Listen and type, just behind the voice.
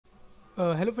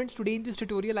Hello friends, today in this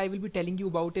tutorial I will be telling you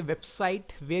about a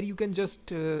website where you can just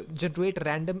generate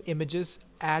random images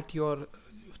at your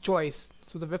choice.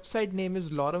 So the website name is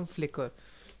Lorem Flickr.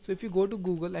 So if you go to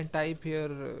Google and type here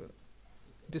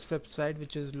this website,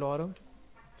 which is Lorem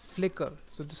Flickr.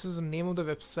 So this is the name of the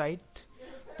website.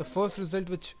 The first result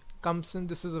which comes in,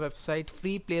 this is a website,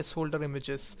 free placeholder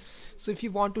images. So if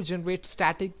you want to generate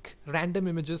static random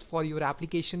images for your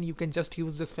application, you can just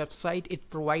use this website. It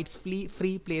provides free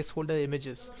placeholder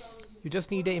images. You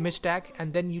just need an image tag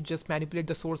and then you just manipulate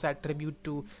the source attribute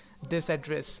to this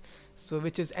address, so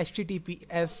which is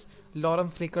https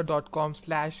loremflickr.com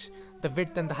 / the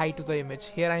width and the height of the image.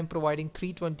 Here I am providing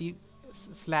 320 /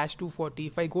 240.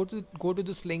 If I go to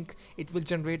this link, it will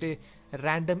generate a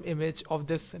random image of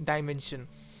this dimension.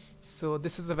 So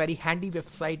this is a very handy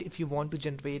website if you want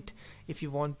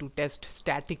to test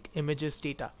static images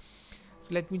data.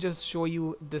 So let me just show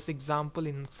you this example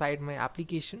inside my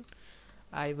application.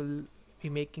 I will be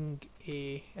making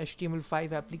a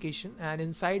HTML5 application, and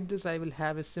inside this I will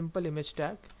have a simple image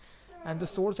tag, and the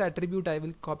source attribute I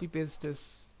will copy paste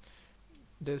this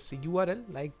URL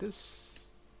like this.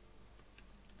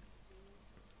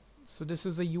 So this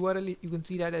is a URL. You can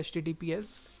see that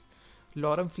https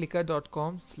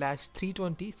loremflickr.com /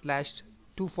 320 /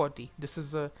 240. This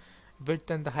is the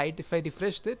width and the height. If I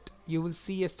refresh it, you will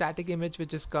see a static image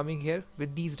which is coming here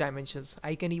with these dimensions.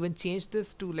 I can even change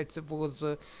this to, let's suppose,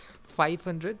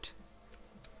 500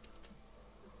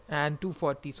 and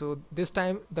 240. So this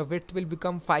time the width will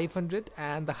become 500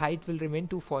 and the height will remain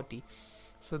 240.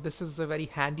 So this is a very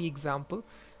handy example.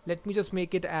 Let me just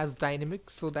make it as dynamic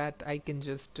so that I can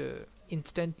just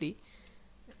instantly,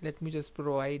 let me just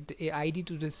provide a ID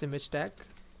to this image tag,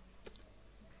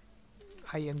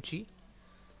 img,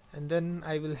 and then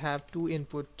I will have two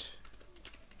input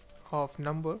of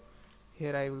number.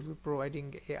 Here I will be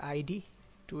providing a ID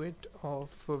to it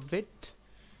of width,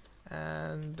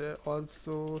 and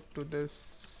also to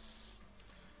this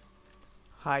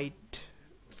height.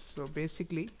 So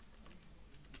basically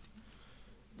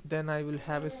then I will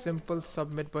have a simple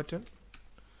submit button.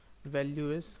 Value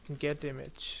is get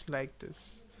image like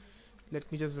this. Let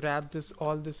me just wrap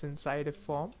all this inside a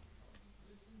form,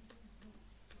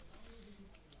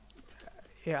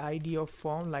 a ID of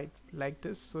form like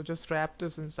this. So just wrap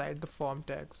this inside the form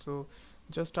tag. So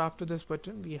just after this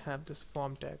button we have this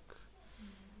form tag,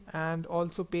 and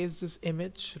also paste this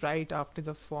image right after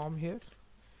the form here.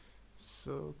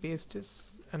 So paste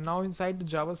this, and now inside the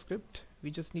JavaScript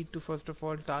we just need to first of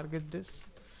all target this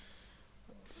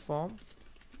form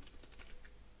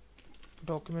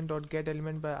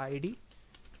document.getElementById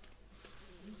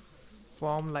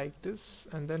form like this,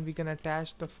 and then we can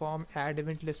attach the form add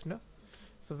event listener.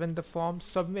 So when the form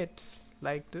submits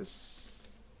like this,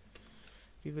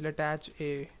 we will attach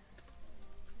a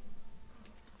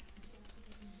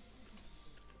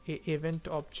event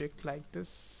object like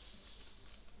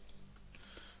this.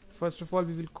 First of all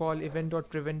we will call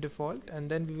event.preventDefault, and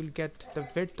then we will get the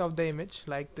width of the image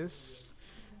like this,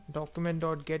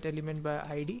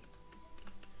 document.getElementById,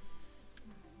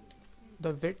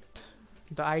 the width,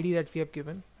 the ID that we have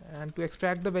given, and to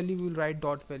extract the value we will write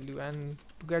dot value, and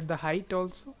to get the height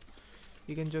also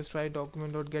you can just write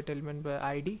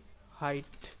document.getElementById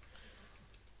height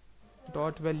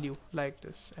dot value like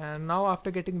this. And now after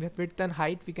getting the width and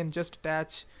height, we can just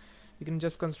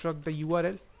construct the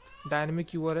URL,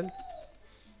 dynamic URL.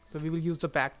 So we will use the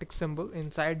backtick symbol.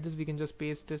 Inside this we can just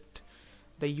paste it,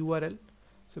 the URL.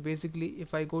 So basically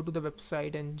if I go to the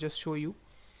website and just show you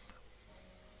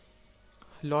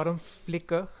Lorem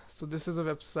Flickr, so this is a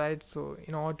website. So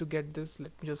in order to get this,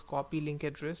 let me just copy link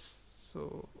address.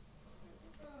 So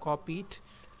copy it,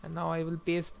 and now I will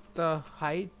paste the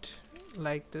height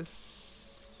like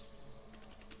this,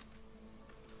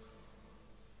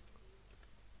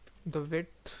 the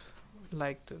width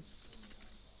like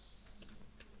this.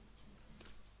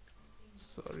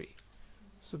 Sorry.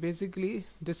 So basically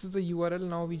this is the URL.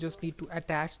 Now we just need to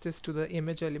attach this to the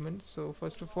image element. So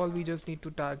first of all we just need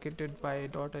to target it by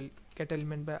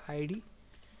getElementById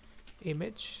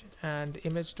image, and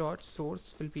image dot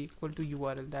source will be equal to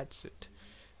URL. That's it.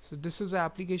 So this is the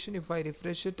application. If I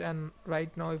refresh it, and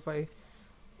right now if I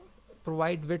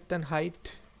provide width and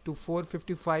height to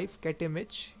 455 get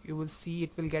image, you will see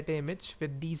it will get an image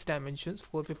with these dimensions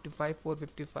 455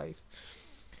 455.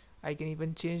 I can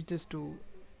even change this to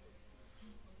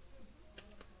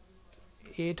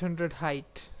 800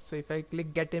 height. So if I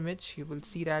click get image, you will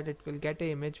see that it will get an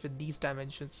image with these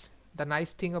dimensions. The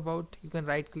nice thing about, you can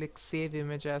right click save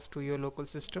image as to your local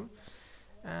system,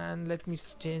 and let me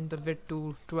change the width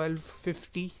to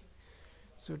 1250.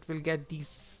 So it will get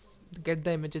these get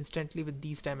the image instantly with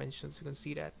these dimensions. You can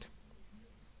see that.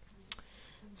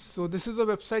 So this is a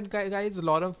website, guys,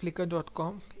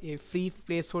 loremflickr.com, a free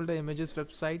placeholder images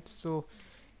website. So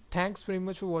thanks very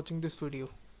much for watching this video.